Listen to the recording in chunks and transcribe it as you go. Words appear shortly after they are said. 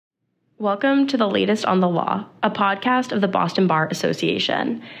Welcome to the latest on the law, a podcast of the Boston Bar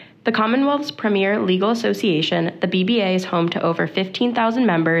Association. The Commonwealth's premier legal association, the BBA is home to over 15,000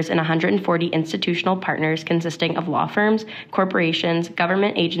 members and 140 institutional partners consisting of law firms, corporations,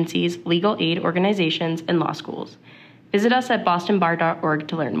 government agencies, legal aid organizations, and law schools. Visit us at bostonbar.org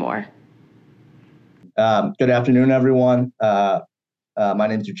to learn more. Good afternoon, everyone. My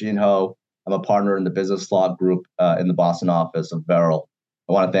name is Eugene Ho. I'm a partner in the business law group in the Boston office of Verrill.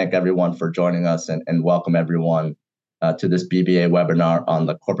 I want to thank everyone for joining us and welcome everyone to this BBA webinar on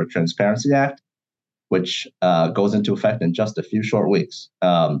the Corporate Transparency Act, which goes into effect in just a few short weeks.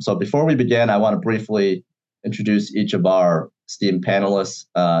 So before we begin, I want to briefly introduce each of our esteemed panelists,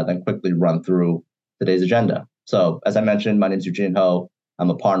 then quickly run through today's agenda. So as I mentioned, my name is Eugene Ho. I'm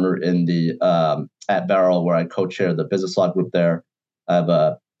a partner in the at Verrill, where I co-chair the business law group there. I have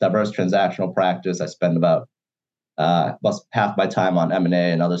a diverse transactional practice. I spend about half my time on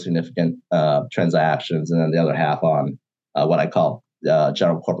M&A and other significant transactions, and then the other half on what I call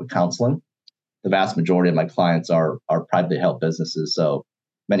general corporate counseling. The vast majority of my clients are privately held businesses, so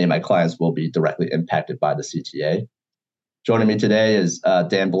many of my clients will be directly impacted by the CTA. Joining me today is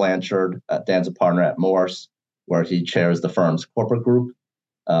Dan Blanchard. Dan's a partner at Morse, where he chairs the firm's corporate group.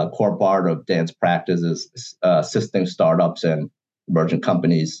 Core part of Dan's practice is assisting startups and emerging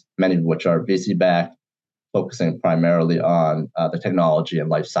companies, many of which are VC-backed, focusing primarily on the technology and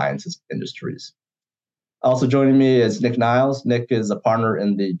life sciences industries. Also joining me is Nick Niles. Nick is a partner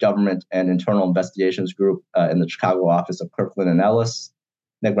in the Government and Internal Investigations Group in the Chicago office of Kirkland and Ellis.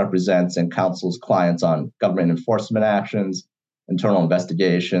 Nick represents and counsels clients on government enforcement actions, internal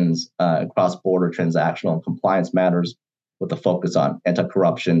investigations, and cross-border transactional and compliance matters with a focus on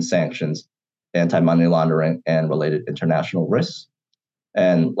anti-corruption, sanctions, anti-money laundering, and related international risks.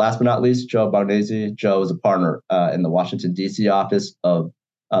 And last but not least, Joe Barnese. Joe is a partner in the Washington, D.C. office of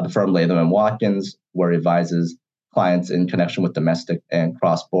the firm Latham & Watkins, where he advises clients in connection with domestic and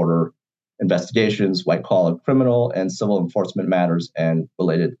cross-border investigations, white-collar criminal and civil enforcement matters, and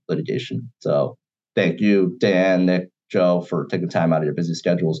related litigation. So thank you, Dan, Nick, Joe, for taking time out of your busy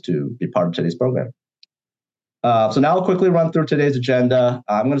schedules to be part of today's program. So now I'll quickly run through today's agenda.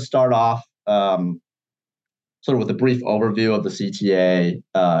 I'm going to start off sort of with a brief overview of the CTA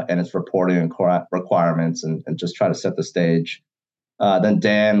and its reporting and requirements, and just try to set the stage. Then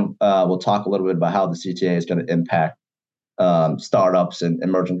Dan will talk a little bit about how the CTA is going to impact startups and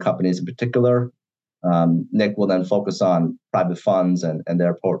emerging companies in particular. Nick will then focus on private funds and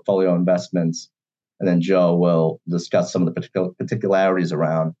their portfolio investments. And then Joe will discuss some of the particularities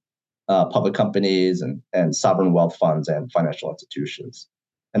around public companies and sovereign wealth funds and financial institutions.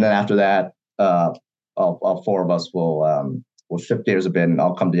 And then after that, all four of us will shift gears a bit, and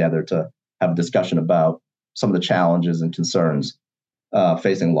I'll come together to have a discussion about some of the challenges and concerns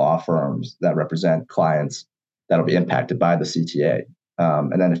facing law firms that represent clients that will be impacted by the CTA.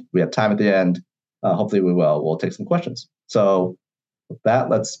 And then if we have time at the end, hopefully we'll take some questions. So with that,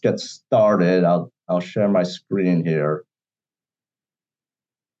 let's get started. I'll share my screen here.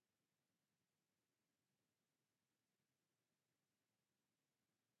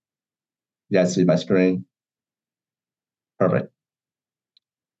 You guys see my screen? Perfect.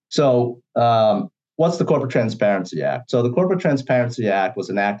 So what's the Corporate Transparency Act? So the Corporate Transparency Act was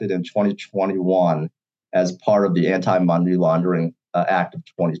enacted in 2021 as part of the Anti-Money Laundering Act of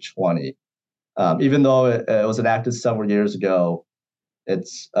 2020. Even though it was enacted several years ago,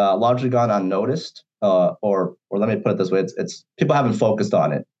 it's largely gone unnoticed, or let me put it this way, it's people haven't focused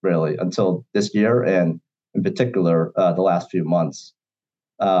on it really until this year, and in particular, the last few months.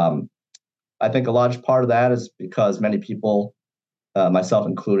 I think a large part of that is because many people, myself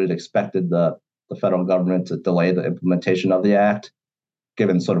included, expected the federal government to delay the implementation of the act,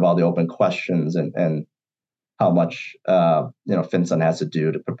 given sort of all the open questions and how much FinCEN has to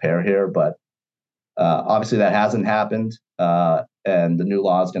do to prepare here. But obviously that hasn't happened, and the new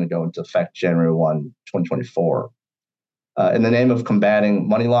law is going to go into effect January 1, 2024. In the name of combating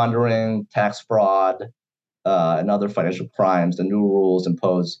money laundering, tax fraud, and other financial crimes, the new rules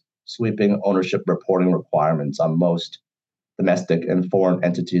impose sweeping ownership reporting requirements on most domestic and foreign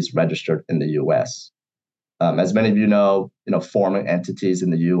entities registered in the U.S. As many of you know, forming entities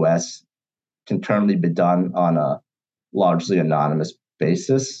in the U.S. can currently be done on a largely anonymous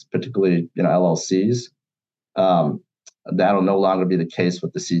basis, particularly LLCs. That'll no longer be the case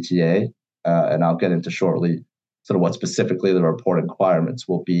with the CTA, and I'll get into shortly sort of what specifically the reporting requirements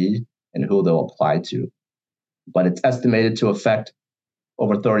will be and who they'll apply to. But it's estimated to affect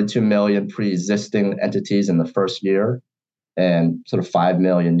over 32 million pre-existing entities in the first year, and sort of 5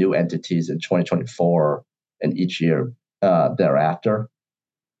 million new entities in 2024 and each year thereafter.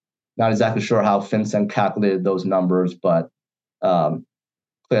 Not exactly sure how FinCEN calculated those numbers, but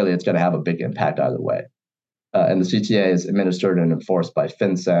clearly it's going to have a big impact either way. And the CTA is administered and enforced by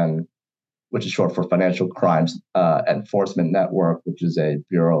FinCEN, which is short for Financial Crimes Enforcement Network, which is a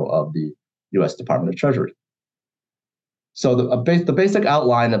bureau of the U.S. Department of Treasury. So the basic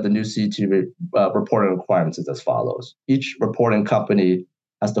outline of the new CT reporting requirements is as follows. Each reporting company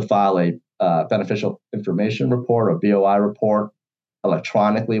has to file a beneficial information report or BOI report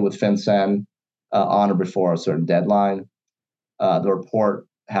electronically with FinCEN on or before a certain deadline. The report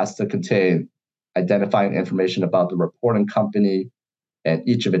has to contain identifying information about the reporting company and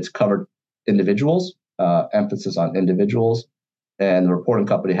each of its covered individuals, emphasis on individuals, and the reporting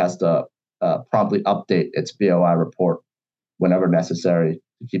company has to promptly update its BOI report whenever necessary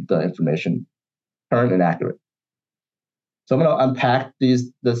to keep the information current and accurate. So I'm going to unpack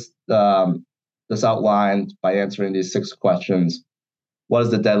this outline by answering these 6 questions. What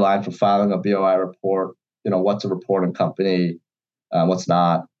is the deadline for filing a BOI report? What's a reporting company? What's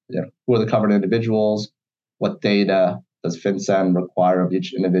not? Who are the covered individuals? What data does FinCEN require of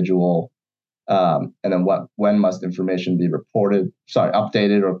each individual? And then when must information be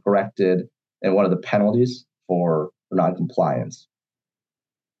updated or corrected? And what are the penalties for non-compliance?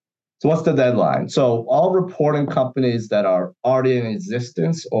 So what's the deadline? So all reporting companies that are already in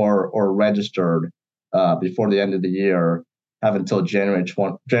existence or registered before the end of the year have until January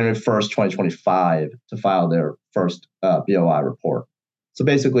 1st, 2025 to file their first BOI report. So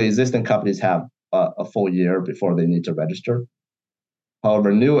basically, existing companies have a full year before they need to register.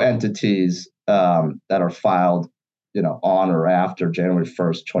 However, new entities that are filed, on or after January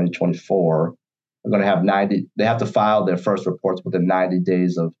 1st, 2024, are going to have they have to file their first reports within 90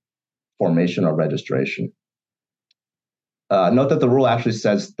 days of formation or registration. Note that the rule actually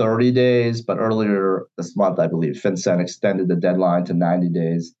says 30 days, but earlier this month, I believe, FinCEN extended the deadline to 90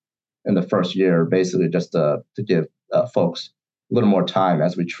 days in the first year, basically just to give folks a little more time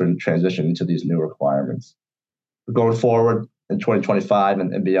as we transition into these new requirements. Going forward in 2025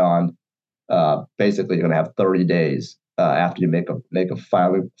 and beyond, basically you're going to have 30 days after you make a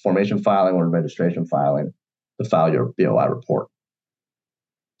formation filing or registration filing to file your BOI report.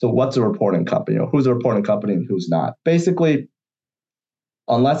 So what's a reporting company? Who's a reporting company and who's not? Basically,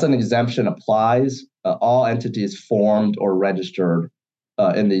 unless an exemption applies, all entities formed or registered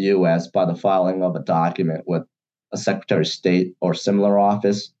in the U.S. by the filing of a document with a Secretary of State or similar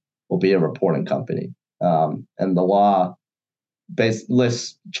office will be a reporting company. And the law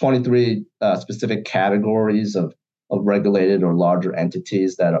lists 23 specific categories of regulated or larger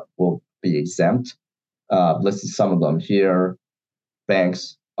entities that will be exempt. Listed some of them here: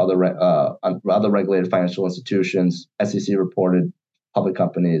 banks, other regulated financial institutions, SEC reported public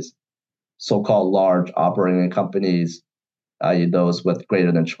companies, so-called large operating companies, i.e. those with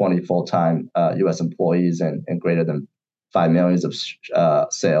greater than 20 full-time U.S. employees and greater than $5 million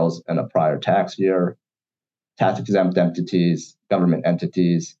of sales in a prior tax year, tax-exempt entities, government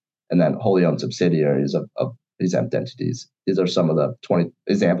entities, and then wholly owned subsidiaries of exempt entities. These are some of the 20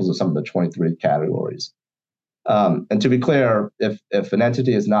 examples of some of the 23 categories. And to be clear, if an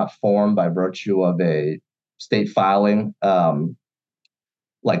entity is not formed by virtue of a state filing,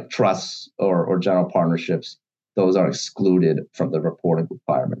 like trusts or general partnerships, those are excluded from the reporting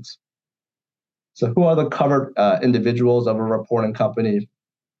requirements. So who are the covered individuals of a reporting company?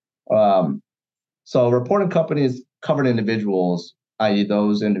 So reporting companies covered individuals, i.e.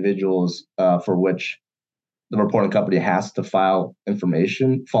 those individuals for which the reporting company has to file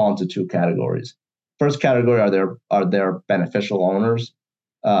information, fall into 2 categories. First category are their beneficial owners,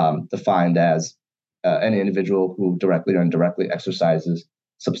 defined as any individual who directly or indirectly exercises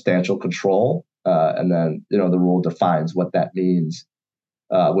substantial control. And then, the rule defines what that means,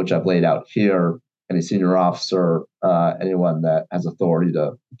 which I've laid out here. Any senior officer, anyone that has authority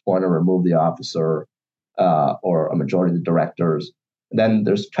to appoint or remove the officer, or a majority of the directors. And then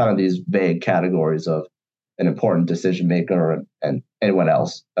there's kind of these vague categories of an important decision maker and anyone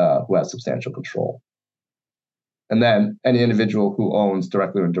else who has substantial control. And then any individual who owns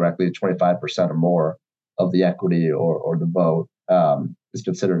directly or indirectly 25% or more of the equity or the vote is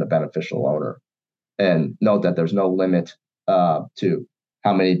considered a beneficial owner. And note that there's no limit to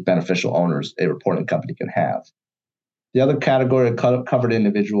how many beneficial owners a reporting company can have. The other category of covered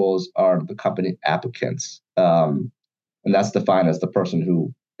individuals are the company applicants. And that's defined as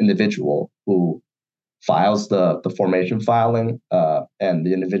the individual who files the formation filing and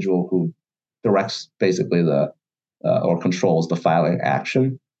the individual who directs basically or controls the filing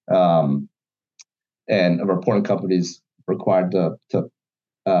action. And a reporting company is required to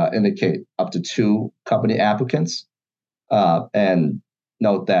indicate up to 2 company applicants. And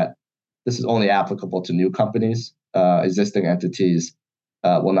note that this is only applicable to new companies. Existing entities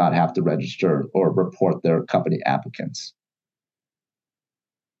will not have to register or report their company applicants.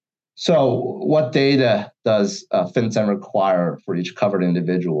 So what data does FinCEN require for each covered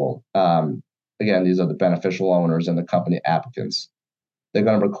individual? Again, these are the beneficial owners and the company applicants. They're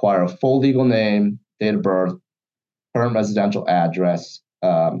going to require a full legal name, date of birth, current residential address,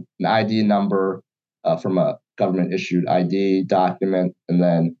 an ID number from a government-issued ID document, and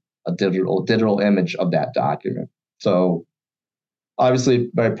then a digital image of that document. So obviously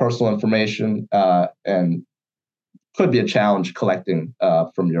very personal information and could be a challenge collecting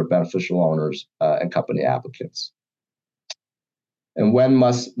from your beneficial owners and company applicants. And when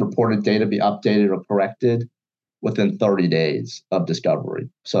must reported data be updated or corrected? Within 30 days of discovery.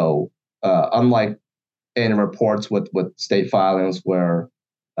 So unlike annual reports with state filings where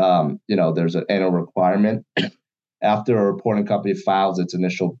there's an annual requirement, after a reporting company files its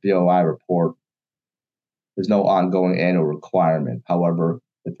initial BOI report, there's no ongoing annual requirement. However,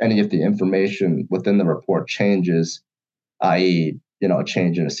 if any of the information within the report changes, i.e., a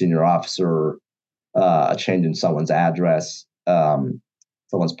change in a senior officer, a change in someone's address,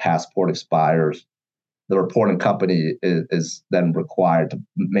 someone's passport expires, the reporting company is then required to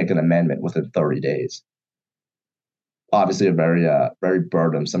make an amendment within 30 days. Obviously, a very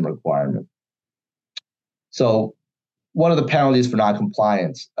burdensome requirement. So, what are the penalties for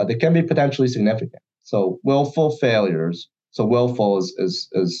noncompliance? They can be potentially significant. So, willful failures. So, willful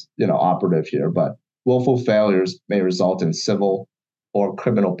is operative here, but willful failures may result in civil or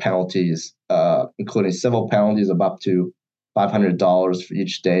criminal penalties, including civil penalties of up to $500 for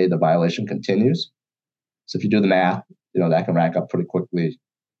each day the violation continues. So if you do the math, that can rack up pretty quickly,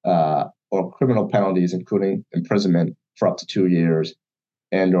 or criminal penalties, including imprisonment for up to 2 years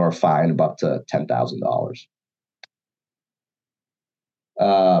and or a fine of up to $10,000.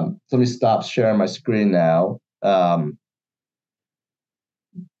 So let me stop sharing my screen now.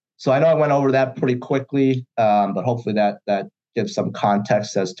 So I know I went over that pretty quickly, but hopefully that gives some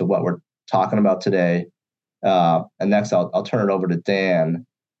context as to what we're talking about today. And next, I'll turn it over to Dan,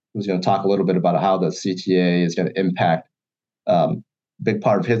 who's going to talk a little bit about how the CTA is going to impact a big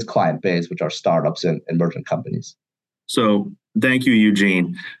part of his client base, which are startups and emerging companies. So thank you,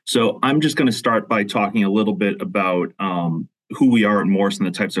 Eugene. So I'm just going to start by talking a little bit about who we are at Morse and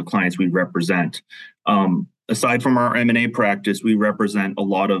the types of clients we represent. Aside from our M&A practice, we represent a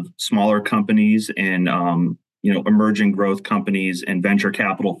lot of smaller companies and emerging growth companies and venture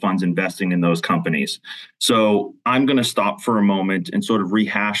capital funds investing in those companies. So I'm going to stop for a moment and sort of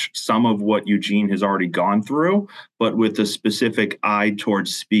rehash some of what Eugene has already gone through, but with a specific eye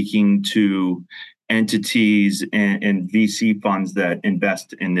towards speaking to entities and VC funds that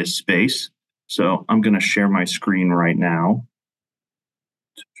invest in this space. So I'm going to share my screen right now.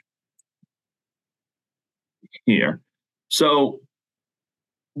 Here. So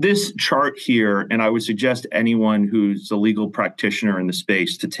this chart here, and I would suggest anyone who's a legal practitioner in the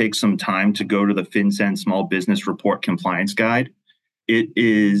space to take some time to go to the FinCEN Small Business Report Compliance Guide. It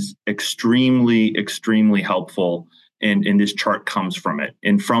is extremely, extremely helpful, and this chart comes from it.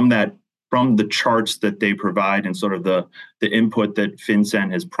 And from the charts that they provide and sort of the input that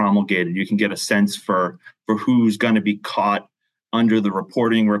FinCEN has promulgated, you can get a sense for who's going to be caught under the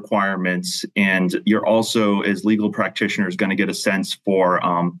reporting requirements. And you're also, as legal practitioners, going to get a sense for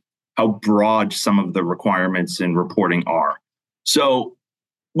how broad some of the requirements in reporting are. So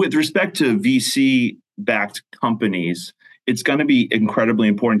with respect to VC-backed companies, it's going to be incredibly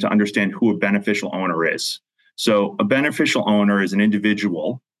important to understand who a beneficial owner is. So a beneficial owner is an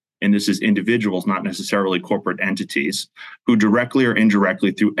individual, and this is individuals, not necessarily corporate entities, who directly or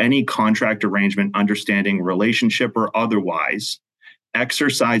indirectly through any contract arrangement, understanding, relationship, or otherwise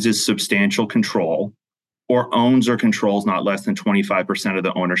exercises substantial control or owns or controls not less than 25% of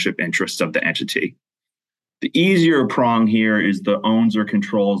the ownership interests of the entity. The easier prong here is the owns or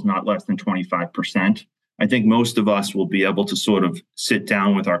controls not less than 25%. I think most of us will be able to sort of sit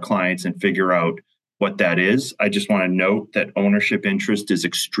down with our clients and figure out what that is. I just want to note that ownership interest is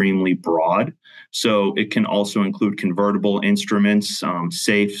extremely broad. So it can also include convertible instruments,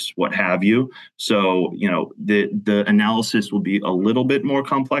 safes, what have you. So, the analysis will be a little bit more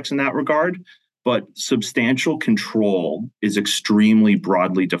complex in that regard, but substantial control is extremely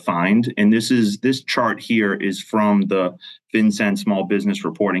broadly defined. And this chart here is from the FinCEN Small Business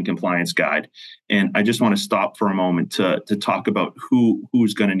Reporting Compliance Guide. And I just want to stop for a moment to talk about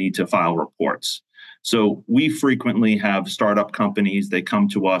who's going to need to file reports. So we frequently have startup companies, they come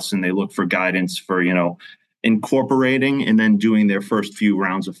to us and they look for guidance for, incorporating and then doing their first few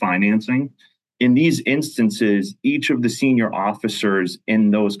rounds of financing. in these instances, each of the senior officers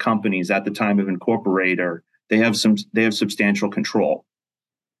in those companies at the time of incorporator, they have substantial control.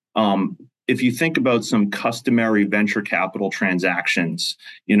 If you think about some customary venture capital transactions,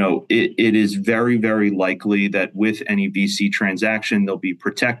 it is very, very likely that with any VC transaction, there'll be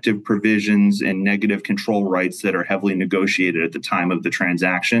protective provisions and negative control rights that are heavily negotiated at the time of the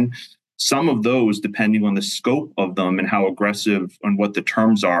transaction. Some of those, depending on the scope of them and how aggressive and what the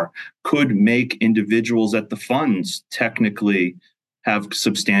terms are, could make individuals at the funds technically have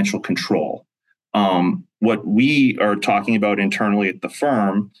substantial control. What we are talking about internally at the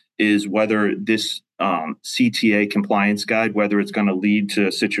firm is whether this CTA compliance guide, whether it's going to lead to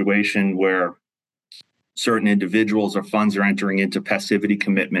a situation where certain individuals or funds are entering into passivity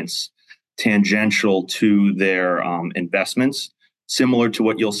commitments tangential to their investments, similar to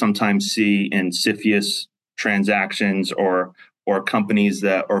what you'll sometimes see in CFIUS transactions or companies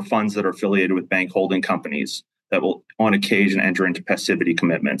or funds that are affiliated with bank holding companies that will on occasion enter into passivity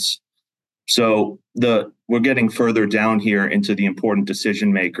commitments. So we're getting further down here into the important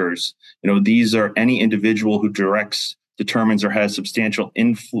decision makers. These are any individual who directs, determines, or has substantial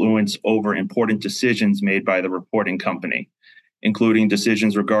influence over important decisions made by the reporting company, including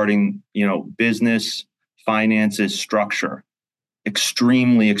decisions regarding, business, finances, structure.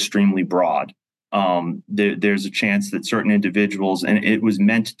 Extremely, extremely broad. There's a chance that certain individuals, and it was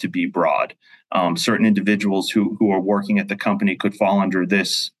meant to be broad, certain individuals who are working at the company could fall under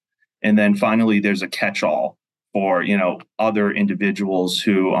this. And then finally, there's a catch-all for other individuals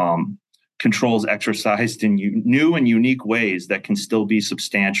who controls exercised in new and unique ways that can still be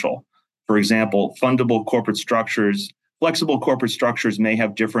substantial. For example, flexible corporate structures may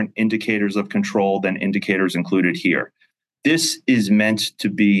have different indicators of control than indicators included here. This is meant to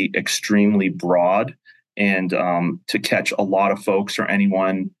be extremely broad and to catch a lot of folks or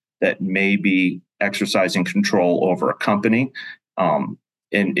anyone that may be exercising control over a company.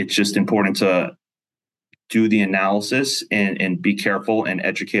 And it's just important to do the analysis and be careful and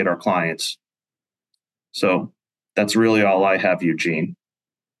educate our clients. So that's really all I have, Eugene.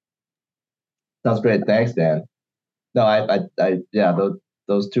 Sounds great. Thanks, Dan. No,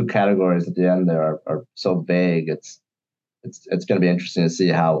 those two categories at the end there are so vague. It's going to be interesting to see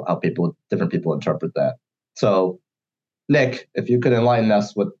how different people interpret that. So, Nick, if you could enlighten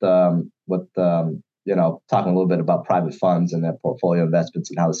us with talking a little bit about private funds and their portfolio investments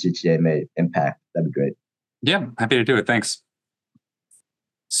and how the CTA may impact, that'd be great. Yeah, happy to do it. Thanks.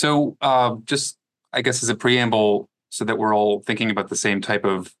 So just, I guess, as a preamble, so that we're all thinking about the same type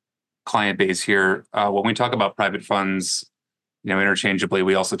of client base here, when we talk about private funds, interchangeably,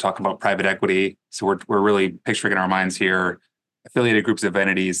 we also talk about private equity. So we're really picturing in our minds here affiliated groups of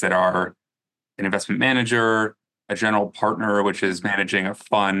entities that are an investment manager, a general partner, which is managing a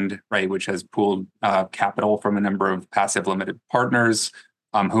fund, right, which has pooled capital from a number of passive limited partners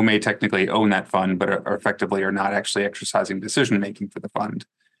who may technically own that fund, but are effectively are not actually exercising decision-making for the fund.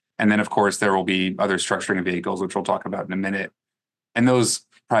 And then, of course, there will be other structuring vehicles, which we'll talk about in a minute. And those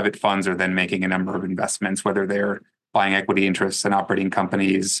private funds are then making a number of investments, whether they're buying equity interests in operating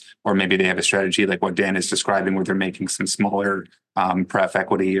companies, or maybe they have a strategy like what Dan is describing, where they're making some smaller pref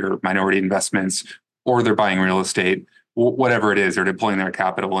equity or minority investments, or they're buying real estate. Whatever it is, they're deploying their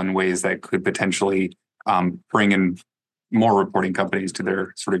capital in ways that could potentially bring in more reporting companies to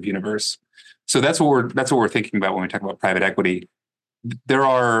their sort of universe. So that's what we're thinking about when we talk about private equity.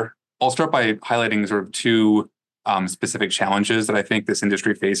 I'll start by highlighting sort of two specific challenges that I think this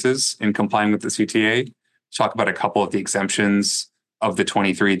industry faces in complying with the CTA. Talk about a couple of the exemptions of the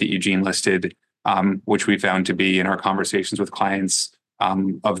 23 that Eugene listed, which we found to be in our conversations with clients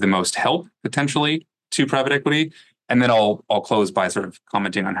of the most help potentially to private equity. And then I'll close by sort of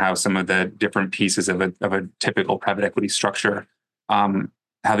commenting on how some of the different pieces of a typical private equity structure, how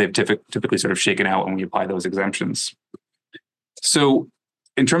they've typically sort of shaken out when we apply those exemptions. So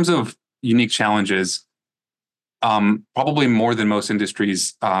in terms of unique challenges, probably more than most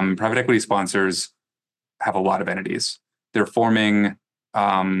industries, private equity sponsors have a lot of entities. They're forming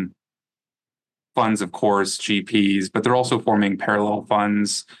funds, of course, GPs, but they're also forming parallel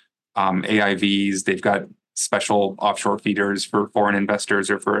funds, AIVs. They've got special offshore feeders for foreign investors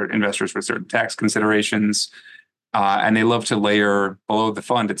or for investors for certain tax considerations. And they love to layer below the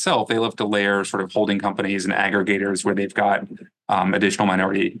fund itself. They love to layer sort of holding companies and aggregators where they've got additional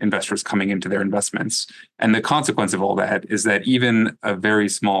minority investors coming into their investments. And the consequence of all that is that even a very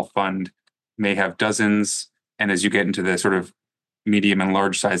small fund may have dozens. And as you get into the sort of medium and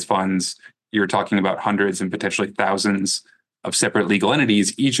large size funds, you're talking about hundreds and potentially thousands of separate legal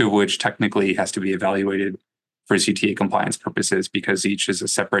entities, each of which technically has to be evaluated for CTA compliance purposes because each is a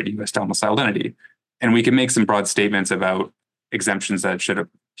separate U.S. domiciled entity. And we can make some broad statements about exemptions that should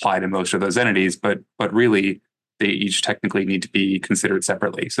apply to most of those entities, but really they each technically need to be considered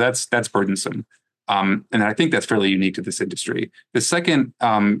separately. So that's burdensome. And I think that's fairly unique to this industry. The second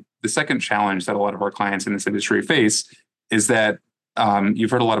challenge that a lot of our clients in this industry face is that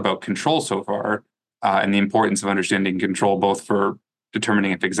you've heard a lot about control so far and the importance of understanding control, both for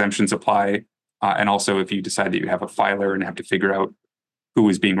determining if exemptions apply and also if you decide that you have a filer and have to figure out who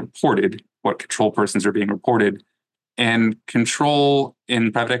is being reported, what control persons are being reported. And control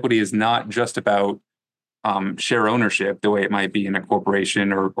in private equity is not just about share ownership, the way it might be in a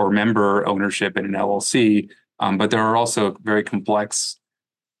corporation or member ownership in an LLC. But there are also very complex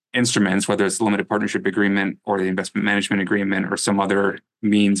instruments, whether it's the limited partnership agreement or the investment management agreement or some other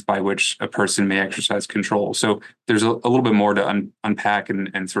means by which a person may exercise control. So there's a little bit more to unpack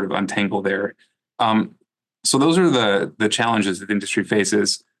and sort of untangle there. So those are the challenges that the industry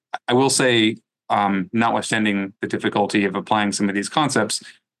faces. I will say, notwithstanding the difficulty of applying some of these concepts,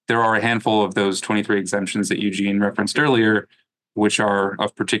 there are a handful of those 23 exemptions that Eugene referenced earlier, which are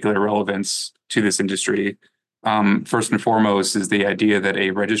of particular relevance to this industry. First and foremost is the idea that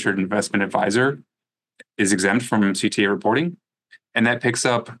a registered investment advisor is exempt from CTA reporting. And that picks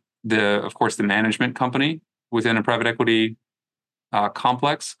up, of course, the management company within a private equity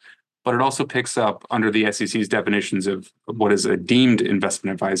complex, but it also picks up under the SEC's definitions of what is a deemed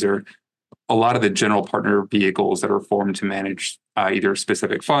investment advisor, a lot of the general partner vehicles that are formed to manage either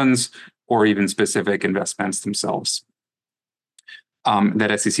specific funds or even specific investments themselves.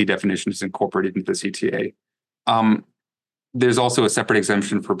 That SEC definition is incorporated into the CTA. There's also a separate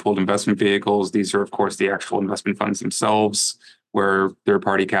exemption for pooled investment vehicles. These are, of course, the actual investment funds themselves, where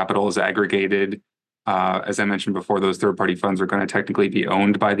third-party capital is aggregated. As I mentioned before, those third-party funds are going to technically be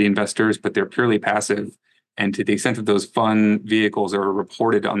owned by the investors, but they're purely passive. And to the extent that those fund vehicles are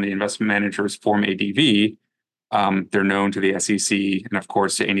reported on the investment manager's Form ADV, they're known to the SEC and, of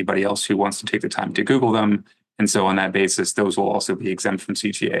course, to anybody else who wants to take the time to Google them. And so on that basis, those will also be exempt from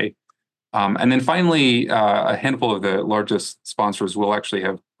CTA. And then finally, a handful of the largest sponsors will actually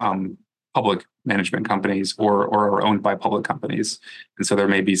have public management companies or are owned by public companies. And so there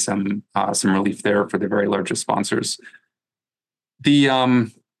may be some relief there for the very largest sponsors.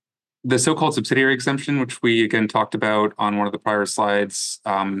 The so-called subsidiary exemption, which we again talked about on one of the prior slides,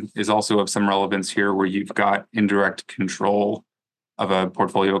 is also of some relevance here, where you've got indirect control of a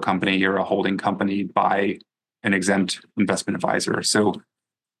portfolio company or a holding company by an exempt investment advisor. So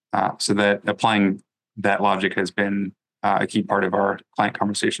that applying that logic has been a key part of our client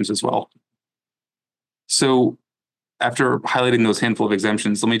conversations as well. So after highlighting those handful of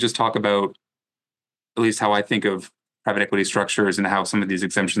exemptions, let me just talk about at least how I think of private equity structures and how some of these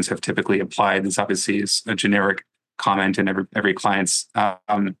exemptions have typically applied. This obviously is a generic comment, and every client's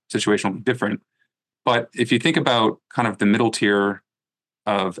situation will be different. But if you think about kind of the middle tier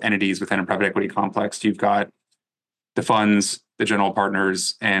of entities within a private equity complex, you've got the funds, the general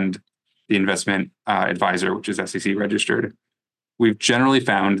partners, and the investment advisor, which is SEC registered. We've generally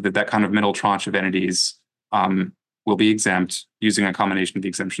found that kind of middle tranche of entities will be exempt using a combination of the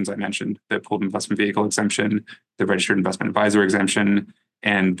exemptions I mentioned, the pooled investment vehicle exemption, the registered investment advisor exemption,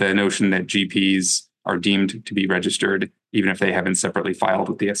 and the notion that GPs are deemed to be registered even if they haven't separately filed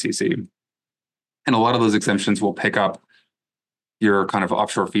with the SEC. And a lot of those exemptions will pick up your kind of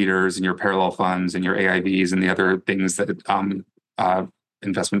offshore feeders and your parallel funds and your AIVs and the other things that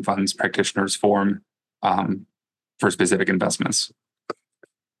investment funds practitioners form for specific investments.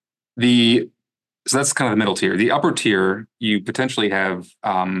 So that's kind of the middle tier. The upper tier, you potentially have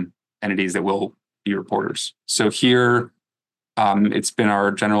entities that will be reporters. So here, it's been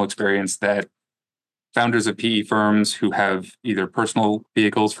our general experience that founders of PE firms who have either personal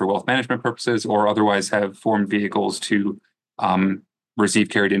vehicles for wealth management purposes or otherwise have formed vehicles to receive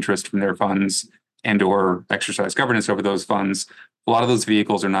carried interest from their funds and or exercise governance over those funds, a lot of those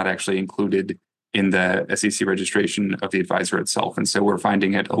vehicles are not actually included in the SEC registration of the advisor itself. And so we're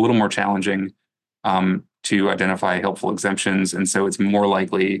finding it a little more challenging to identify helpful exemptions. And so it's more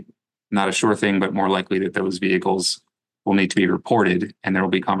likely, not a sure thing, but more likely that those vehicles will need to be reported. And there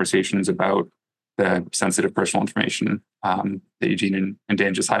will be conversations about the sensitive personal information that Eugene and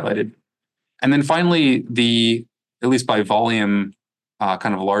Dan just highlighted. And then finally, at least by volume,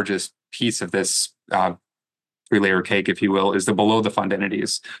 kind of largest piece of this three-layer cake, if you will, is the below the fund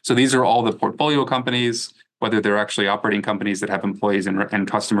entities. So these are all the portfolio companies, whether they're actually operating companies that have employees and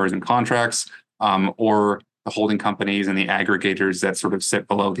customers and contracts, or the holding companies and the aggregators that sort of sit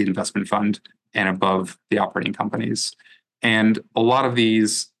below the investment fund and above the operating companies. And a lot of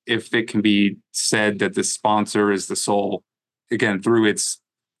these if it can be said that the sponsor is the sole, again, through its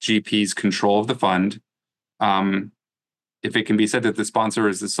GP's control of the fund, if it can be said that the sponsor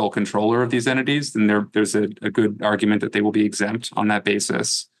is the sole controller of these entities, then there's a good argument that they will be exempt on that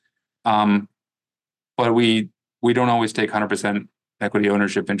basis. But we don't always take 100% equity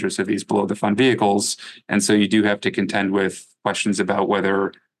ownership interest of these below the fund vehicles. And so you do have to contend with questions about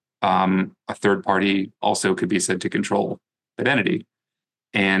whether a third party also could be said to control that entity.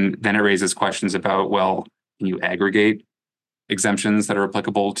 And then it raises questions about, well, can you aggregate exemptions that are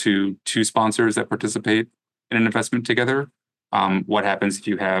applicable to two sponsors that participate in an investment together? What happens if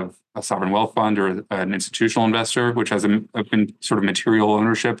you have a sovereign wealth fund or an institutional investor, which has a sort of material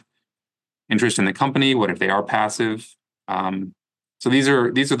ownership interest in the company? What if they are passive? So these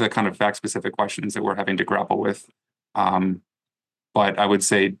are the kind of fact-specific questions that we're having to grapple with. But I would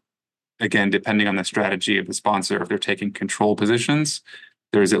say, again, depending on the strategy of the sponsor, if they're taking control positions,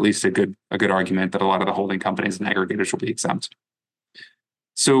 there's at least a good argument that a lot of the holding companies and aggregators will be exempt.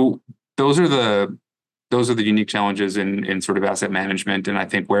 So those are the unique challenges in sort of asset management, and I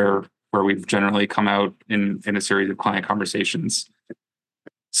think where we've generally come out in a series of client conversations.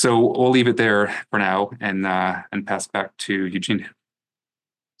 So we'll leave it there for now and pass back to Eugene.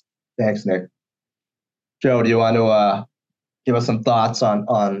 Thanks, Nick. Joe, do you want to give us some thoughts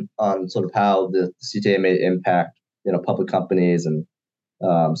on sort of how the CTA may impact public companies and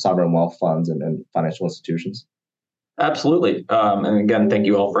sovereign wealth funds and financial institutions? Absolutely. And again, thank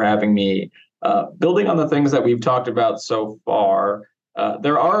you all for having me. Building on the things that we've talked about so far,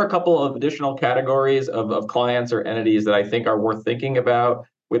 there are a couple of additional categories of clients or entities that I think are worth thinking about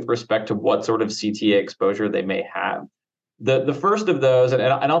with respect to what sort of CTA exposure they may have. The first of those, and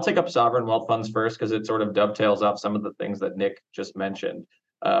I'll take up sovereign wealth funds first because it sort of dovetails off some of the things that Nick just mentioned.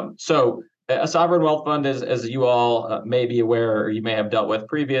 So a sovereign wealth fund, as you all may be aware or you may have dealt with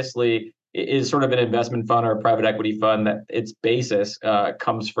previously, is sort of an investment fund or a private equity fund that its basis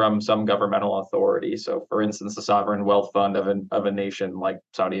comes from some governmental authority. So, for instance, the sovereign wealth fund of a nation like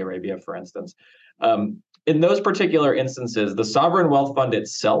Saudi Arabia, for instance. In those particular instances, the sovereign wealth fund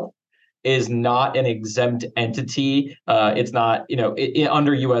itself is not an exempt entity. It's not,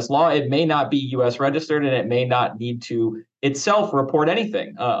 under U.S. law, it may not be U.S. registered and it may not need to itself report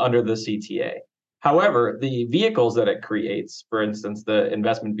anything under the CTA. However, the vehicles that it creates, for instance, the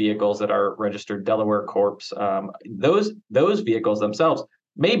investment vehicles that are registered Delaware Corps, those vehicles themselves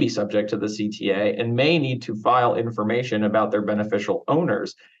may be subject to the CTA and may need to file information about their beneficial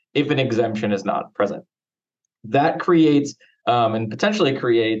owners if an exemption is not present. That creates and potentially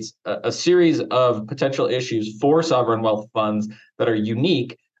creates a series of potential issues for sovereign wealth funds that are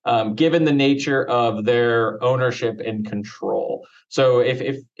unique, given the nature of their ownership and control. So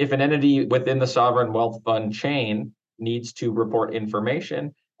if an entity within the sovereign wealth fund chain needs to report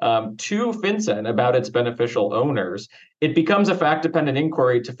information to FinCEN about its beneficial owners, it becomes a fact-dependent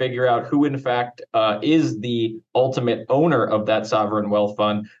inquiry to figure out who, in fact, is the ultimate owner of that sovereign wealth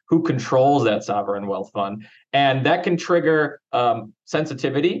fund, who controls that sovereign wealth fund. And that can trigger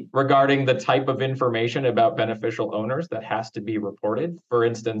sensitivity regarding the type of information about beneficial owners that has to be reported. For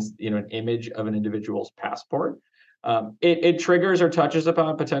instance, an image of an individual's passport. It triggers or touches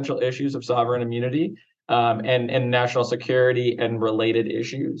upon potential issues of sovereign immunity and national security and related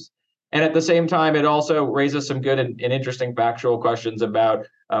issues. And at the same time, it also raises some good and interesting factual questions about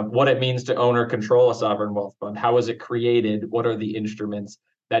what it means to own or control a sovereign wealth fund. How is it created? What are the instruments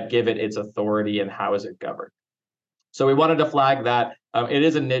that give it its authority, and how is it governed? So we wanted to flag that. It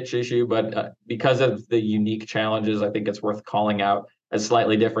is a niche issue, but because of the unique challenges, I think it's worth calling out as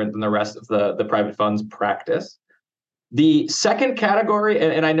slightly different than the rest of the private funds practice. The second category,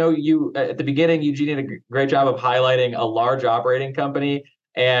 and I know you at the beginning, Eugene, did a great job of highlighting a large operating company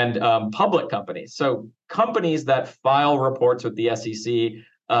and public companies. So companies that file reports with the SEC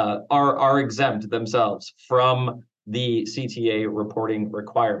are exempt themselves from the CTA reporting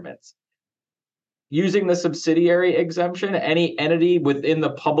requirements. Using the subsidiary exemption, any entity within the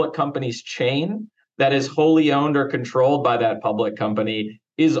public company's chain that is wholly owned or controlled by that public company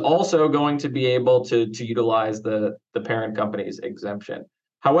is also going to be able to utilize the parent company's exemption.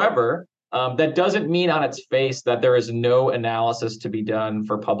 However, that doesn't mean on its face that there is no analysis to be done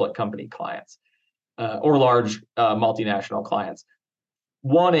for public company clients or large multinational clients.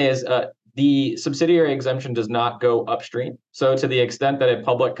 One is the subsidiary exemption does not go upstream. So to the extent that a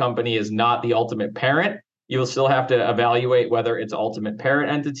public company is not the ultimate parent, you will still have to evaluate whether its ultimate parent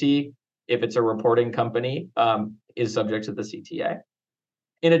entity, if it's a reporting company, is subject to the CTA.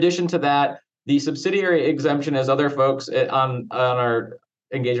 In addition to that, the subsidiary exemption, as other folks on our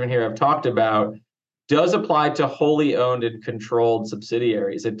engagement here have talked about, does apply to wholly owned and controlled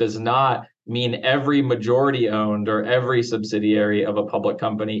subsidiaries. It does not mean every majority owned or every subsidiary of a public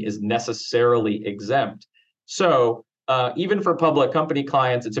company is necessarily exempt. So even for public company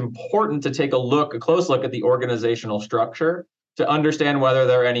clients, it's important to take a close look at the organizational structure to understand whether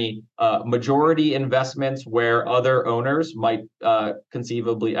there are any majority investments where other owners might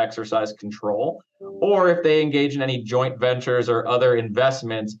conceivably exercise control, or if they engage in any joint ventures or other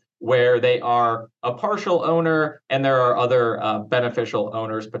investments where they are a partial owner and there are other beneficial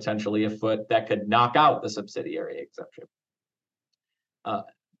owners potentially afoot that could knock out the subsidiary exemption.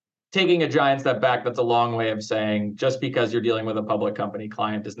 Taking a giant step back, that's a long way of saying just because you're dealing with a public company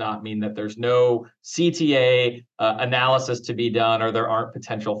client does not mean that there's no CTA analysis to be done or there aren't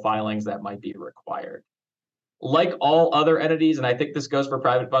potential filings that might be required. Like all other entities, and I think this goes for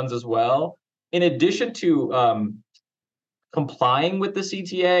private funds as well, in addition to complying with the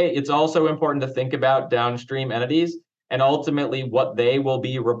CTA, it's also important to think about downstream entities and ultimately what they will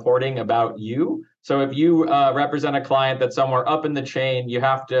be reporting about you. So if you represent a client that's somewhere up in the chain, you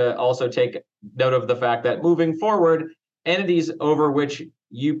have to also take note of the fact that moving forward, entities over which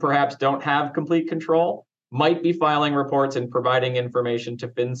you perhaps don't have complete control might be filing reports and providing information to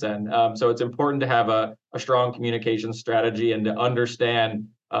FinCEN. So it's important to have a strong communication strategy and to understand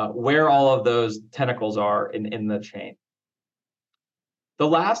where all of those tentacles are in the chain. The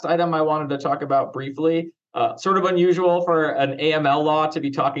last item I wanted to talk about briefly, sort of unusual for an AML law to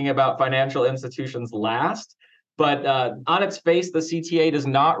be talking about financial institutions last, but on its face, the CTA does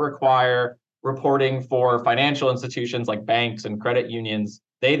not require reporting for financial institutions like banks and credit unions.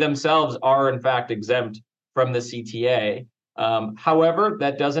 They themselves are in fact exempt from the CTA. However,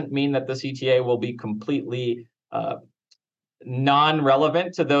 that doesn't mean that the CTA will be completely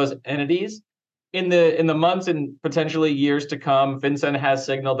non-relevant to those entities. In the months and potentially years to come, FinCEN has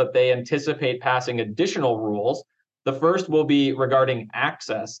signaled that they anticipate passing additional rules. The first will be regarding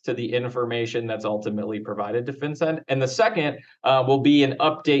access to the information that's ultimately provided to FinCEN. And the second will be an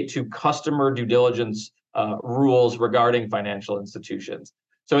update to customer due diligence rules regarding financial institutions.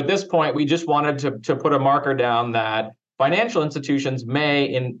 So at this point, we just wanted to put a marker down that financial institutions may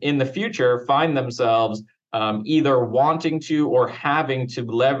in the future find themselves either wanting to or having to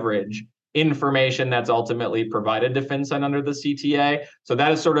leverage information that's ultimately provided to FinCEN under the CTA. So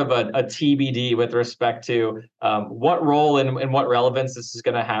that is sort of a TBD with respect to what role and what relevance this is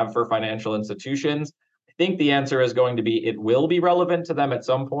going to have for financial institutions. I think the answer is going to be it will be relevant to them at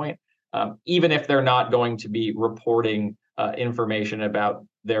some point, even if they're not going to be reporting information about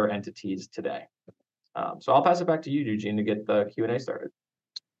their entities today. So I'll pass it back to you, Eugene, to get the Q&A started.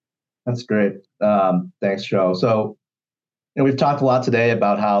 That's great. Thanks, Joe. So we've talked a lot today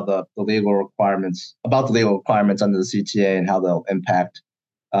about how the legal requirements under the CTA and how they'll impact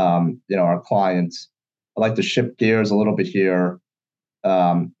our clients. I'd like to shift gears a little bit here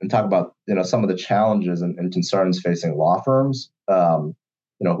and talk about some of the challenges and concerns facing law firms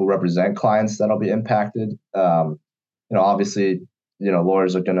who represent clients that'll be impacted. Obviously,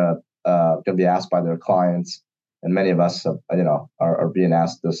 lawyers are gonna be asked by their clients, and many of us are being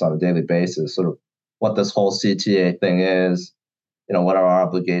asked this on a daily basis, sort of what this whole CTA thing is, what are our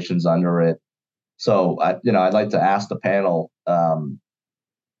obligations under it. So, I'd like to ask the panel, do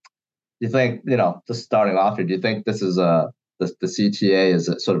you think, just starting off here, do you think this is the CTA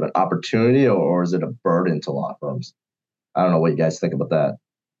is sort of an opportunity or is it a burden to law firms? I don't know what you guys think about that.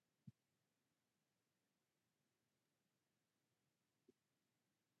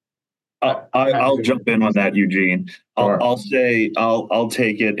 I'll jump in on that, Eugene. Sure. I'll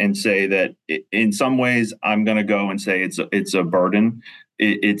take it and say that in some ways I'm going to go and say it's a burden.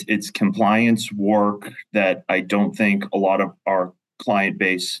 It's compliance work that I don't think a lot of our client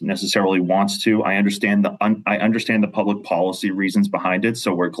base necessarily wants to. I understand the public policy reasons behind it,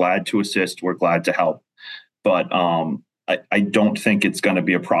 so we're glad to assist. We're glad to help, but I don't think it's going to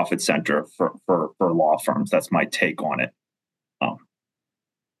be a profit center for law firms. That's my take on it.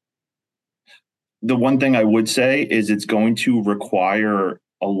 The one thing I would say is it's going to require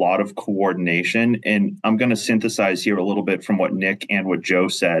a lot of coordination. And I'm going to synthesize here a little bit from what Nick and what Joe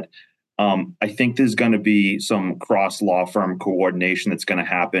said. I think there's going to be some cross law firm coordination that's going to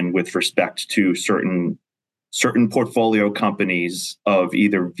happen with respect to certain portfolio companies of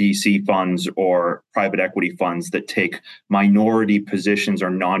either VC funds or private equity funds that take minority positions or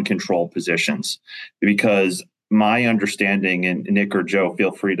non-control positions. Because my understanding, and Nick or Joe,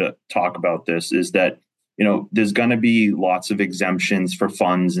 feel free to talk about this, is that there's going to be lots of exemptions for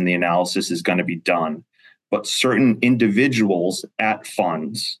funds and the analysis is going to be done. But certain individuals at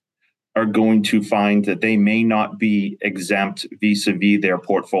funds are going to find that they may not be exempt vis-a-vis their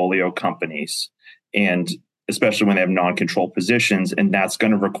portfolio companies. and especially when they have non-control positions. And that's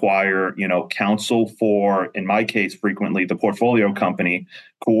going to require, counsel for, in my case, frequently the portfolio company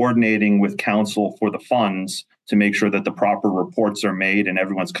coordinating with counsel for the funds to make sure that the proper reports are made and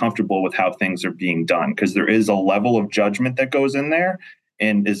everyone's comfortable with how things are being done. Because there is a level of judgment that goes in there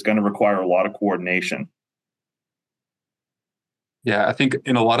and is going to require a lot of coordination. Yeah, I think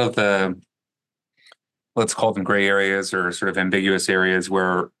in a lot of the, let's call them gray areas or sort of ambiguous areas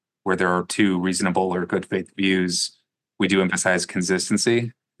where there are two reasonable or good faith views, we do emphasize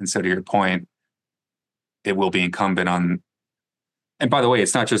consistency. And so to your point, it will be incumbent on, and by the way,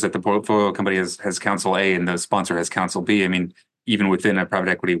 it's not just that the portfolio company has counsel A and the sponsor has counsel B. I mean, even within a private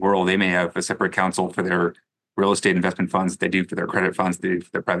equity world, they may have a separate counsel for their real estate investment funds, they do for their credit funds, they do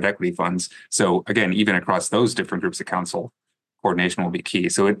for their private equity funds. So again, even across those different groups of counsel, coordination will be key.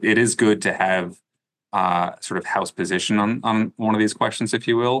 So it is good to have sort of house position on one of these questions, if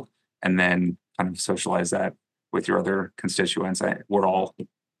you will, and then kind of socialize that with your other constituents. We're all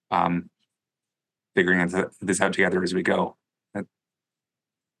figuring this out together as we go in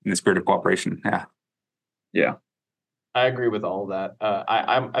the spirit of cooperation. Yeah. I agree with all of that.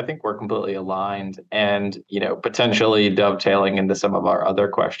 I think we're completely aligned, and potentially dovetailing into some of our other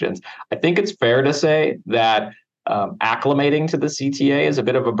questions. I think it's fair to say that acclimating to the CTA is a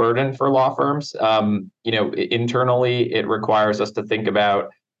bit of a burden for law firms. Internally, it requires us to think about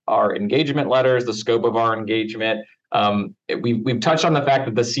our engagement letters, the scope of our engagement. We've touched on the fact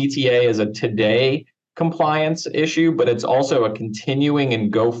that the CTA is a today compliance issue, but it's also a continuing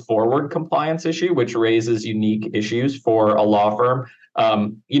and go forward compliance issue, which raises unique issues for a law firm,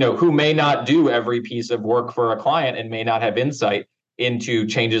 who may not do every piece of work for a client and may not have insight into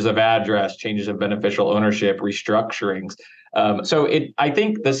changes of address, changes of beneficial ownership, restructurings. I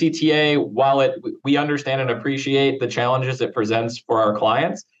think the CTA, while we understand and appreciate the challenges it presents for our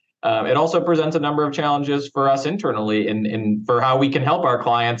clients, it also presents a number of challenges for us internally in for how we can help our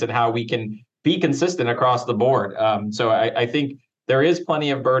clients and how we can be consistent across the board. I think there is plenty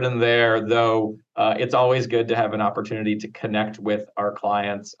of burden there, though it's always good to have an opportunity to connect with our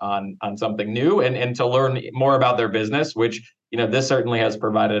clients on something new and to learn more about their business, which this certainly has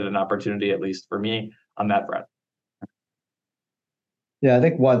provided an opportunity, at least for me, on that front. Yeah, I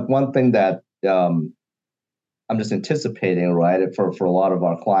think one thing that I'm just anticipating, right, for a lot of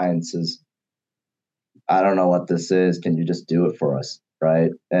our clients is, I don't know what this is. Can you just do it for us,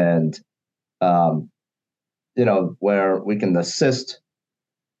 right? And where we can assist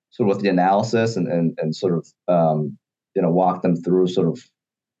sort of with the analysis and sort of walk them through sort of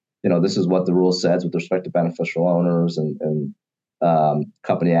this is what the rule says with respect to beneficial owners and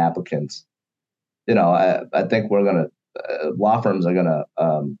company applicants. I think law firms are gonna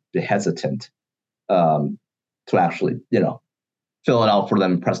be hesitant to actually fill it out for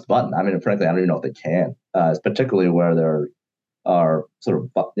them and press the button. I mean, frankly, I don't even know if they can, particularly where there are sort of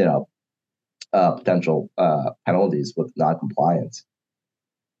potential penalties with non-compliance.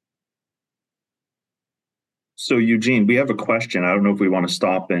 So Eugene, we have a question. I don't know if we want to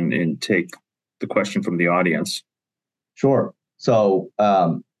stop and take the question from the audience. Sure. So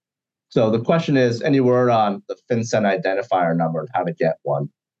the question is, any word on the FinCEN identifier number and how to get one?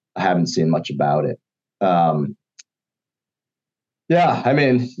 I haven't seen much about it. Yeah, I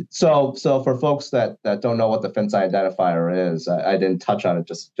mean, so for folks that don't know what the FinCEN identifier is, I didn't touch on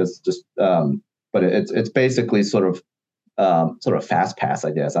it but it's basically sort of fast pass,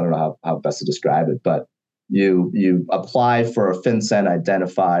 I guess. I don't know how best to describe it, but you apply for a FinCEN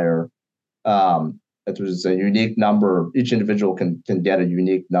identifier. It was a unique number. Each individual can get a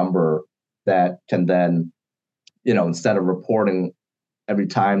unique number that can then, instead of reporting every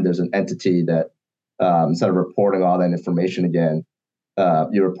time there's an entity that, instead of reporting all that information again,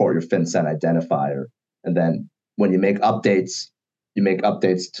 you report your FinCEN identifier. And then when you make updates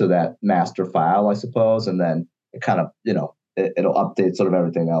to that master file, I suppose, and then it kind of, it'll update sort of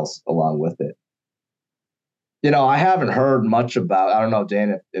everything else along with it. I haven't heard much about, I don't know,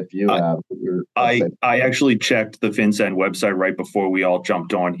 Dan, if you have. I actually checked the FinCEN website right before we all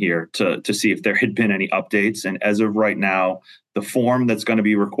jumped on here to see if there had been any updates. And as of right now, the form that's going to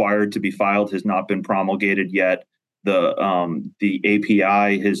be required to be filed has not been promulgated yet. The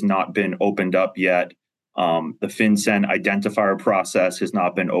API has not been opened up yet. The FinCEN identifier process has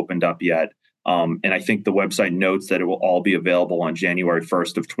not been opened up yet. And I think the website notes that it will all be available on January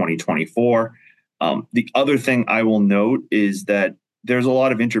 1st of 2024. The other thing I will note is that there's a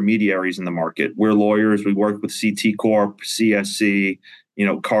lot of intermediaries in the market. We're lawyers. We work with CT Corp, CSC,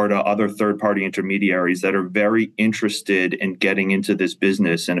 Carta, other third-party intermediaries that are very interested in getting into this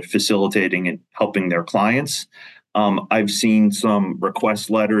business and facilitating and helping their clients. I've seen some request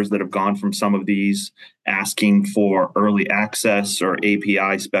letters that have gone from some of these asking for early access or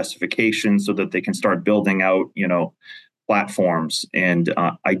API specifications so that they can start building out, platforms. And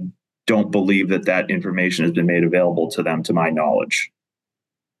I don't believe that information has been made available to them, to my knowledge.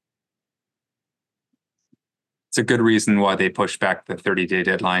 It's a good reason why they push back the 30-day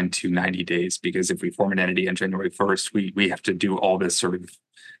deadline to 90 days, because if we form an entity on January 1st, we have to do all this sort of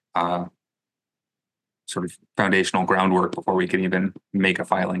foundational groundwork before we can even make a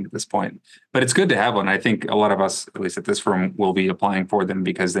filing at this point. But it's good to have one. I think a lot of us, at least at this firm, will be applying for them,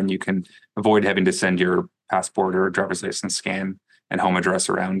 because then you can avoid having to send your passport or driver's license scan and home address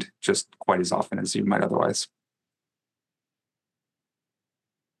around just quite as often as you might otherwise.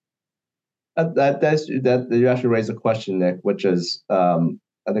 That you actually raised a question, Nick, which is I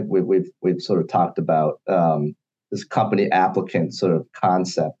think we've sort of talked about this company applicant sort of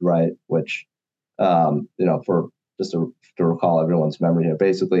concept, right? Which for just to recall everyone's memory here,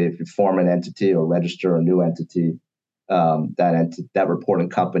 basically, if you form an entity or register a new entity, that reporting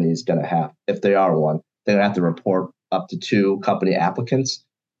company is going to have, if they are one, they're going to have to report up to 2 company applicants.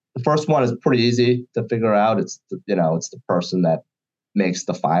 The first one is pretty easy to figure out. It's the person that makes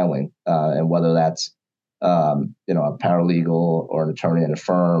the filing, and whether that's a paralegal or an attorney in a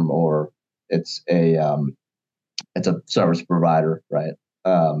firm, or it's a service provider, right?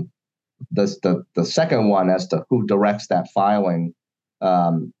 The second one, as to who directs that filing,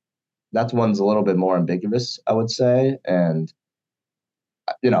 that one's a little bit more ambiguous, I would say. And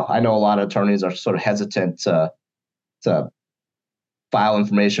I know a lot of attorneys are sort of hesitant to file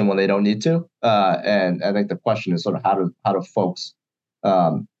information when they don't need to, and I think the question is sort of how do folks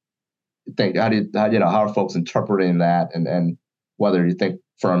think, how are folks interpreting that, and whether you think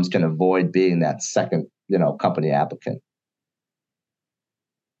firms can avoid being that second company applicant.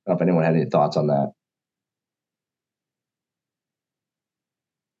 I don't know if anyone had any thoughts on that.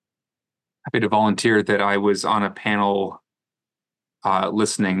 Happy to volunteer that I was on a panel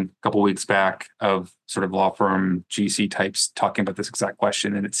listening a couple of weeks back of sort of law firm GC types talking about this exact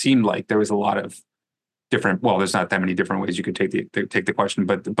question, and it seemed like there was a lot of different. Well, there's not that many different ways you could take the question,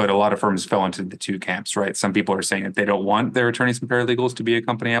 but a lot of firms fell into the 2 camps, right? Some people are saying that they don't want their attorneys and paralegals to be a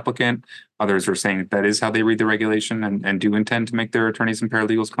company applicant. Others are saying that is how they read the regulation and do intend to make their attorneys and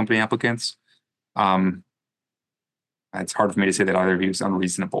paralegals company applicants. It's hard for me to say that either view is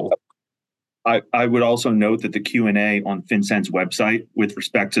unreasonable. I would also note that the Q&A on FinCEN's website with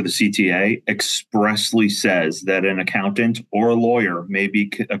respect to the CTA expressly says that an accountant or a lawyer may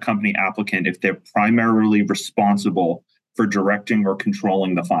be a company applicant if they're primarily responsible for directing or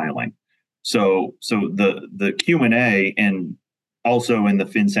controlling the filing. So the Q&A, and also in the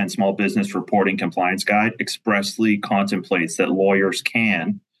FinCEN Small Business Reporting Compliance Guide, expressly contemplates that lawyers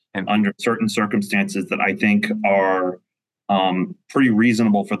can, and under certain circumstances that I think are pretty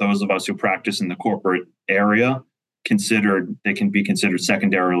reasonable for those of us who practice in the corporate area, they can be considered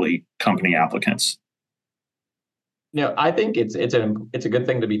secondarily company applicants. I think it's a good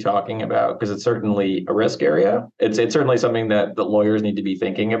thing to be talking about, because it's certainly a risk area. It's certainly something that the lawyers need to be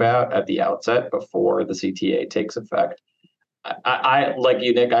thinking about at the outset before the CTA takes effect. I like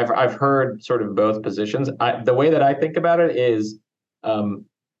you, Nick, I've heard sort of both positions. The way that I think about it is,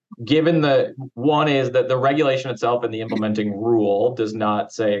 given one is that the regulation itself and the implementing rule does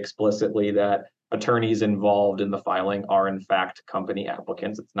not say explicitly that attorneys involved in the filing are in fact company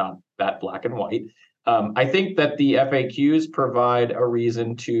applicants. It's not that black and white. I think that the FAQs provide a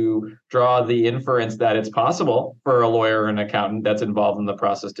reason to draw the inference that it's possible for a lawyer or an accountant that's involved in the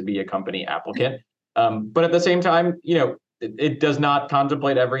process to be a company applicant. But at the same time, it does not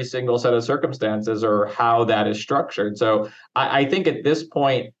contemplate every single set of circumstances or how that is structured. So I think at this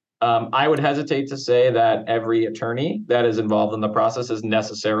point, I would hesitate to say that every attorney that is involved in the process is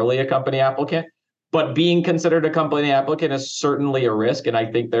necessarily a company applicant, but being considered a company applicant is certainly a risk. And I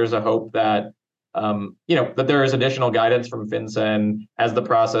think there's a hope that, that there is additional guidance from FinCEN as the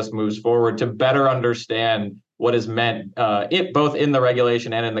process moves forward to better understand what is meant, both in the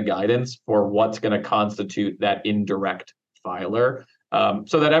regulation and in the guidance, for what's going to constitute that indirect filer,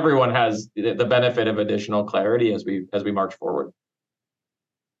 so that everyone has the benefit of additional clarity as we march forward.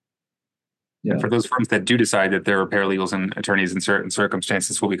 Yeah. And for those firms that do decide that there are paralegals and attorneys in certain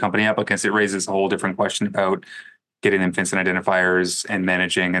circumstances will be company applicants, it raises a whole different question about getting them FinCEN identifiers and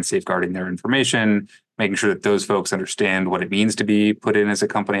managing and safeguarding their information, making sure that those folks understand what it means to be put in as a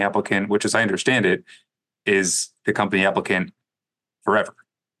company applicant, which, as I understand it, is the company applicant forever.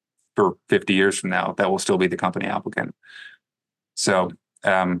 For 50 years from now, that will still be the company applicant. So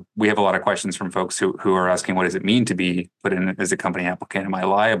we have a lot of questions from folks who are asking, what does it mean to be put in as a company applicant? Am I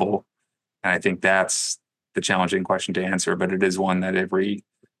liable? And I think that's the challenging question to answer, but it is one that every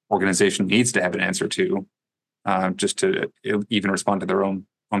organization needs to have an answer to, just to even respond to their own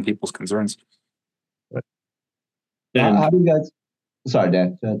people's concerns. How do you guys? Sorry,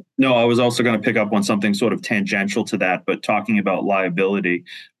 Dan. No, I was also going to pick up on something sort of tangential to that, but talking about liability,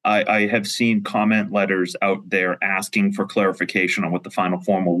 I have seen comment letters out there asking for clarification on what the final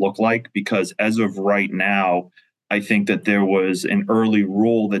form will look like, because as of right now, I think that there was an early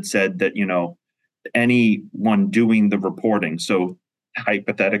rule that said that, anyone doing the reporting, so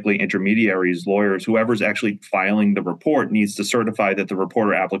hypothetically intermediaries, lawyers, whoever's actually filing the report needs to certify that the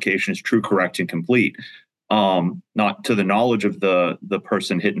reporter application is true, correct, and complete. Not to the knowledge of the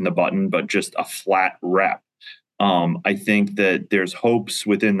person hitting the button, but just a flat rep. I think that there's hopes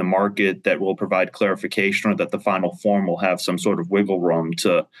within the market that will provide clarification, or that the final form will have some sort of wiggle room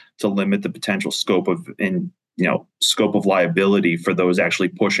to limit the potential scope of liability for those actually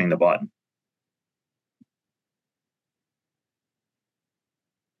pushing the button.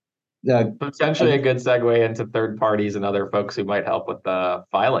 Yeah, potentially a good segue into third parties and other folks who might help with the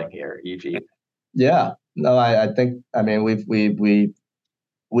filing here, Eugene. Yeah, no, I think, we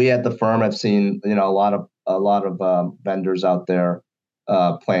at the firm have seen, a lot of vendors out there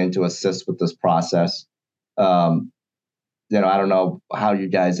planning to assist with this process. I don't know how you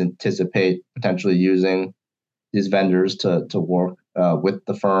guys anticipate potentially using these vendors to work with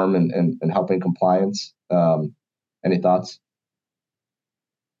the firm and helping compliance. Any thoughts?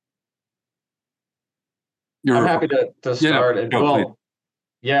 I'm happy to start.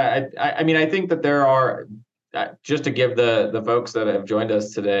 Yeah, I think that there are, just to give the folks that have joined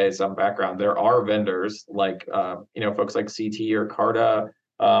us today some background, there are vendors like, folks like CT or Carta,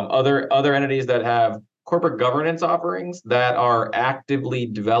 other entities that have corporate governance offerings that are actively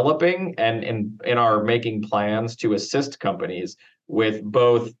developing and are making plans to assist companies with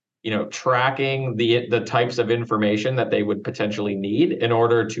both tracking the types of information that they would potentially need in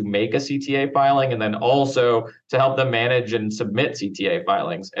order to make a CTA filing, and then also to help them manage and submit CTA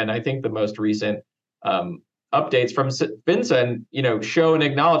filings. And I think the most recent updates from FinCEN, show an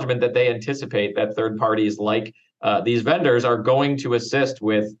acknowledgement that they anticipate that third parties like these vendors are going to assist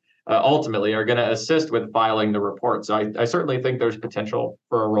with, ultimately are going to assist with filing the report. So I certainly think there's potential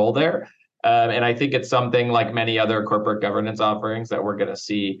for a role there. And I think it's something like many other corporate governance offerings that we're going to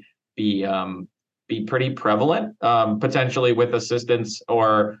see be pretty prevalent, potentially with assistance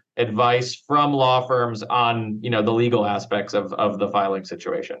or advice from law firms on, the legal aspects of the filing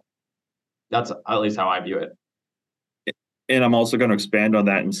situation. That's at least how I view it. And I'm also going to expand on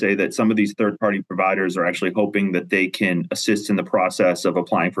that and say that some of these third-party providers are actually hoping that they can assist in the process of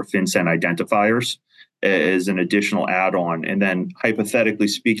applying for FinCEN identifiers as an additional add-on. And then hypothetically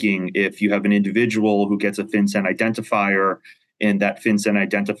speaking, if you have an individual who gets a FinCEN identifier and that FinCEN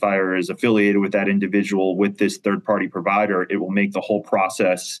identifier is affiliated with that individual with this third-party provider, it will make the whole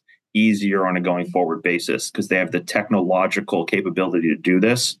process easier on a going forward basis because they have the technological capability to do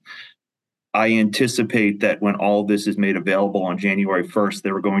this. I anticipate that when all this is made available on January 1st,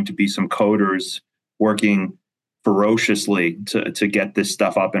 there are going to be some coders working ferociously to get this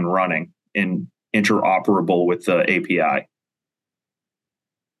stuff up and running and interoperable with the API.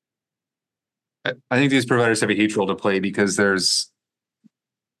 I think these providers have a huge role to play because there's,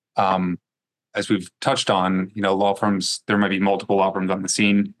 as we've touched on, law firms, there might be multiple law firms on the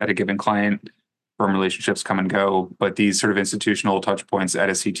scene at a given client. Firm relationships come and go, but these sort of institutional touch points at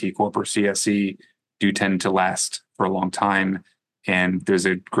a CT Corp or CSE do tend to last for a long time. And there's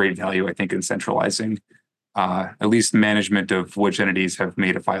a great value, I think, in centralizing at least management of which entities have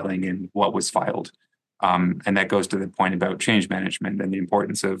made a filing and what was filed. And that goes to the point about change management and the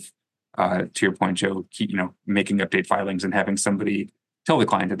importance of, to your point, Joe, making update filings and having somebody tell the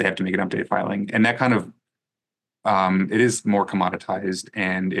client that they have to make an update filing. And that kind of, it is more commoditized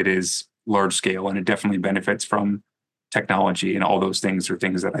and it is large scale, and it definitely benefits from technology, and all those things are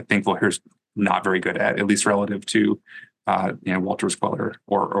things that I think lawyers not very good at least relative to Wolters Kluwer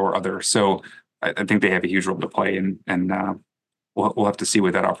or others. So I think they have a huge role to play, and we'll have to see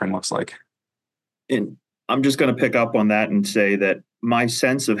what that offering looks like. And I'm just going to pick up on that and say that my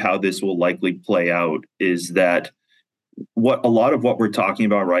sense of how this will likely play out is that a lot of what we're talking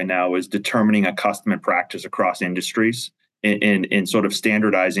about right now is determining a custom and practice across industries. In sort of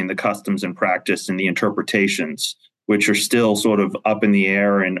standardizing the customs and practice and the interpretations, which are still sort of up in the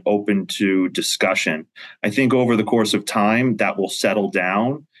air and open to discussion. I think over the course of time that will settle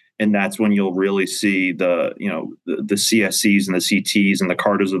down, and that's when you'll really see the CSCs and the CTs and the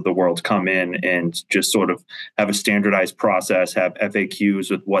Cartas of the world come in and just sort of have a standardized process, have FAQs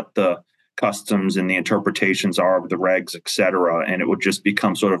with what the customs and the interpretations are of the regs, et cetera. And it would just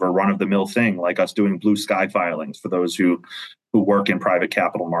become sort of a run-of-the-mill thing, like us doing blue sky filings for those who work in private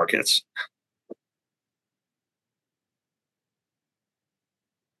capital markets.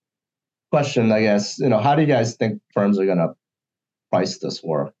 Question, I guess, how do you guys think firms are going to price this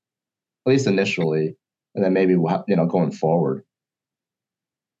work, at least initially, and then maybe, going forward?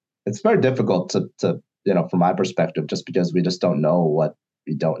 It's very difficult to from my perspective, just because we just don't know what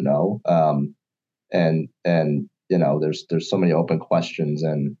we don't know. And there's so many open questions,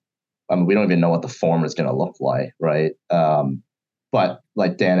 and we don't even know what the form is going to look like, right? But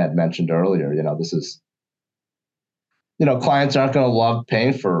like Dan had mentioned earlier, this is, clients aren't going to love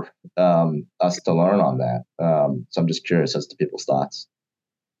paying for us to learn on that. So I'm just curious as to people's thoughts.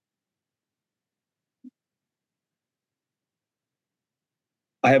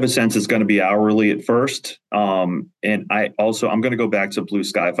 I have a sense it's going to be hourly at first. And I'm going to go back to blue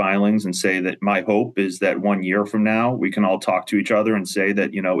sky filings and say that my hope is that 1 year from now, we can all talk to each other and say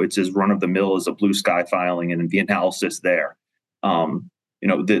that, it's as run of the mill as a blue sky filing and the analysis there.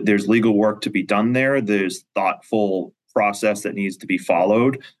 There's legal work to be done there. There's thoughtful process that needs to be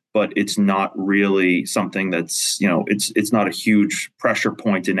followed, but it's not really something that's, it's not a huge pressure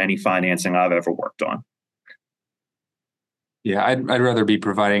point in any financing I've ever worked on. Yeah, I'd rather be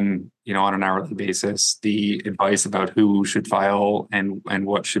providing, on an hourly basis, the advice about who should file and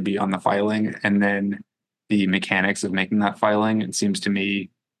what should be on the filing, and then the mechanics of making that filing. It seems to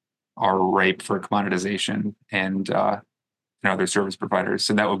me are ripe for commoditization and other service providers.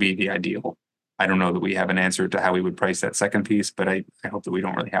 So that would be the ideal. I don't know that we have an answer to how we would price that second piece, but I hope that we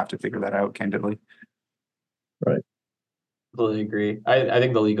don't really have to figure that out, candidly. Right. Completely agree. I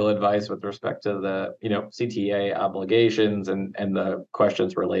think the legal advice with respect to the CTA obligations and the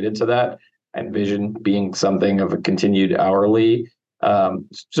questions related to that, I envision being something of a continued hourly,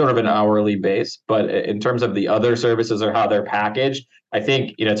 sort of an hourly base. But in terms of the other services or how they're packaged, I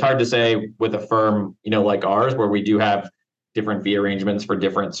think it's hard to say with a firm like ours, where we do have different fee arrangements for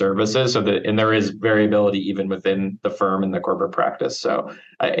different services, and there is variability even within the firm and the corporate practice. So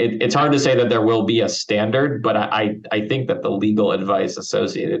it's hard to say that there will be a standard, but I think that the legal advice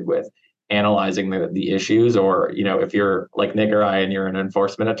associated with analyzing the issues, or if you're like Nick or I and you're an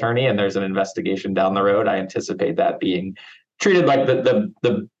enforcement attorney and there's an investigation down the road, I anticipate that being treated like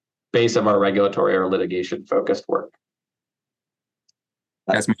the base of our regulatory or litigation focused work.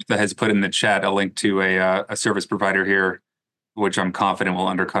 As Martha has put in the chat a link to a service provider here, which I'm confident will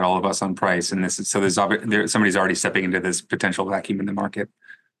undercut all of us on price. And there's somebody's already stepping into this potential vacuum in the market,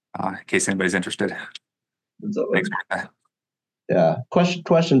 in case anybody's interested. Thanks, Martha. Yeah.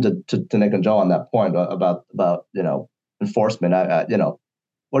 Question to Nick and Joe on that point about enforcement.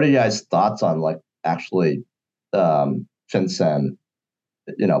 What are you guys' thoughts on actually FinCEN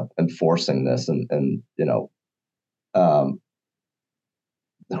enforcing this and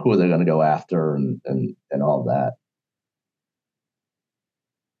who they're going to go after and all that?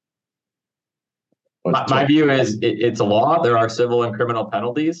 My view is it's a law. There are civil and criminal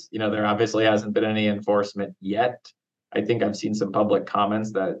penalties. There obviously hasn't been any enforcement yet. I think I've seen some public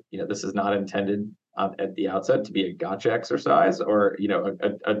comments that this is not intended at the outset to be a gotcha exercise or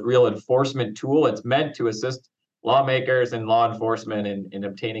a real enforcement tool. It's meant to assist lawmakers and law enforcement in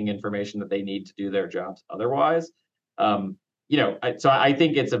obtaining information that they need to do their jobs otherwise. So I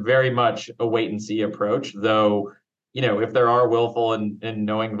think it's a very much a wait and see approach, though. If there are willful and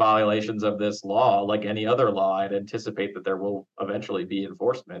knowing violations of this law, like any other law, I'd anticipate that there will eventually be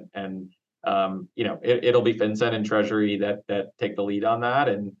enforcement. And, it'll be FinCEN and Treasury that take the lead on that.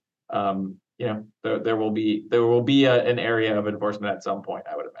 And, there will be an area of enforcement at some point,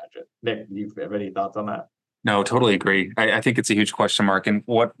 I would imagine. Nick, do you have any thoughts on that? No, totally agree. I think it's a huge question mark. And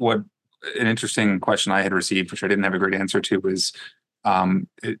what an interesting question I had received, which I didn't have a great answer to, was,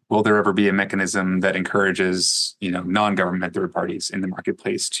 will there ever be a mechanism that encourages, non-government third parties in the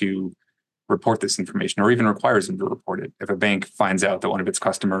marketplace to report this information, or even requires them to report it? If a bank finds out that one of its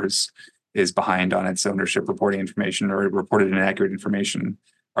customers is behind on its ownership reporting information or reported inaccurate information,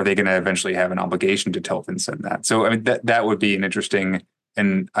 are they going to eventually have an obligation to tell FinCEN that? So, that would be an interesting,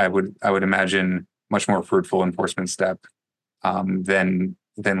 and I would imagine much more fruitful enforcement step than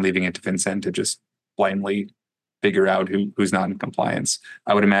leaving it to FinCEN to just blindly figure out who's not in compliance.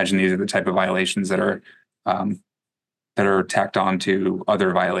 I would imagine these are the type of violations that are tacked on to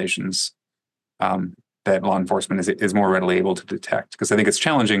other violations that law enforcement is more readily able to detect. Because I think it's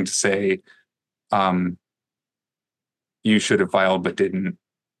challenging to say you should have filed but didn't.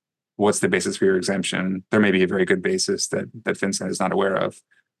 What's the basis for your exemption? There may be a very good basis that FinCEN is not aware of.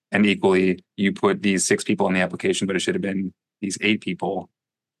 And equally, you put these 6 people on the application, but it should have been these 8 people.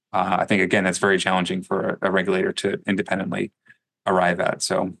 I think, again, that's very challenging for a regulator to independently arrive at.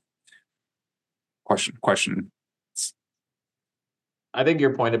 So question. I think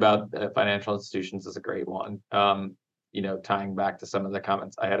your point about financial institutions is a great one. Tying back to some of the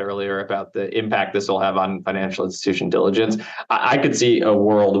comments I had earlier about the impact this will have on financial institution diligence, I could see a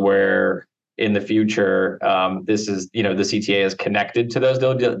world where in the future, this is, the CTA is connected to those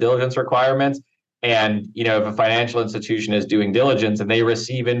diligence requirements. And, if a financial institution is doing diligence and they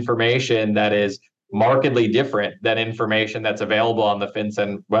receive information that is markedly different than information that's available on the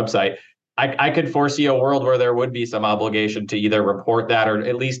FinCEN website, I could foresee a world where there would be some obligation to either report that or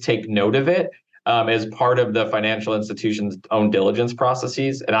at least take note of it as part of the financial institution's own diligence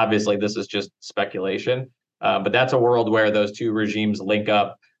processes. And obviously, this is just speculation, but that's a world where those two regimes link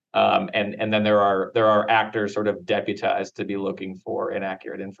up, and then there are actors sort of deputized to be looking for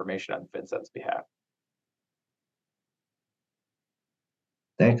inaccurate information on FinCEN's behalf.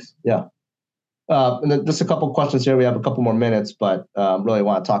 Thanks. Yeah. And then just a couple of questions here. We have a couple more minutes, but really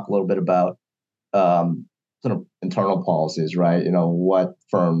want to talk a little bit about sort of internal policies, right? What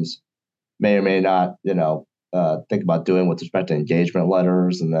firms may or may not, think about doing with respect to engagement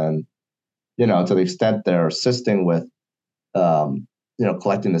letters, and then, to the extent they're assisting with,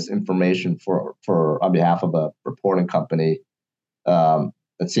 collecting this information for on behalf of a reporting company.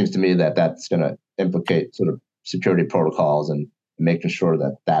 It seems to me that that's going to implicate sort of security protocols and making sure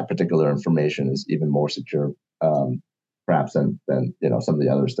that that particular information is even more secure, perhaps than some of the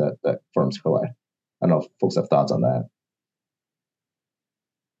others that firms collect. I don't know if folks have thoughts on that.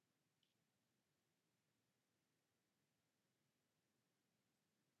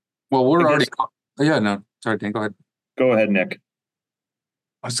 Well, we're already. Yeah, no, sorry, Dan, go ahead. Go ahead, Nick.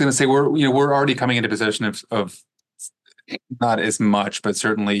 I was going to say we're already coming into possession of not as much, but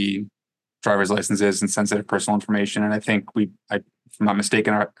certainly driver's licenses and sensitive personal information. And I think if I'm not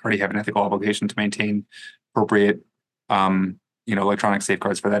mistaken, already have an ethical obligation to maintain appropriate, electronic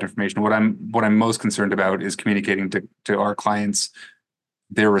safeguards for that information. What I'm most concerned about is communicating to our clients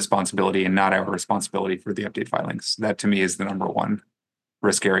their responsibility and not our responsibility for the update filings. That to me is the number one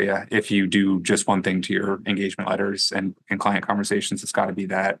risk area. If you do just one thing to your engagement letters and client conversations, it's got to be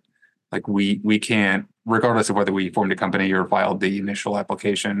that. Like we can't, regardless of whether we formed a company or filed the initial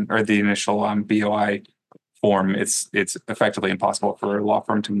application or the initial BOI form, it's effectively impossible for a law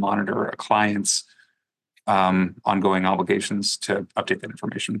firm to monitor a client's ongoing obligations to update that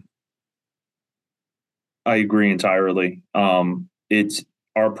information. I agree entirely. It's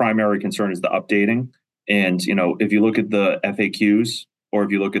our primary concern is the updating. And, if you look at the FAQs or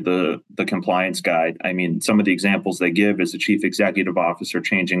if you look at the compliance guide, I mean, some of the examples they give is the chief executive officer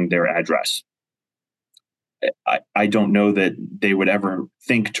changing their address. I don't know that they would ever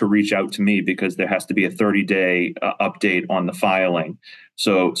think to reach out to me because there has to be a 30-day update on the filing.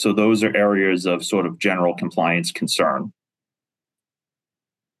 So those are areas of sort of general compliance concern.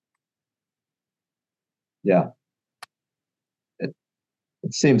 Yeah. It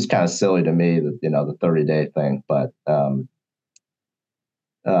seems kind of silly to me that, the 30-day thing, but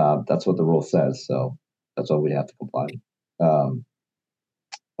that's what the rule says. So that's what we have to comply with.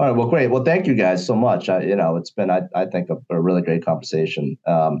 All right. Well, great. Well, thank you guys so much. It's been, I think, a really great conversation.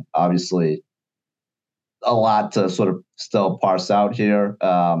 Obviously, a lot to sort of still parse out here.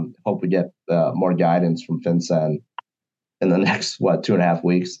 Hope we get more guidance from FinCEN in the next 2.5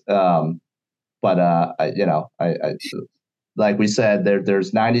 weeks. But like we said,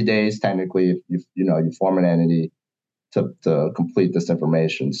 there's 90 days technically if you form an entity to complete this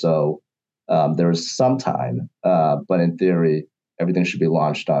information. So there's some time, but in theory, everything should be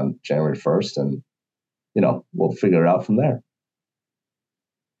launched on January 1st, and we'll figure it out from there.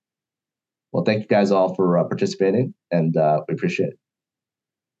 Well, thank you guys all for participating, and we appreciate it.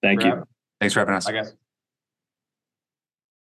 Thank you. Thanks for having us. I guess.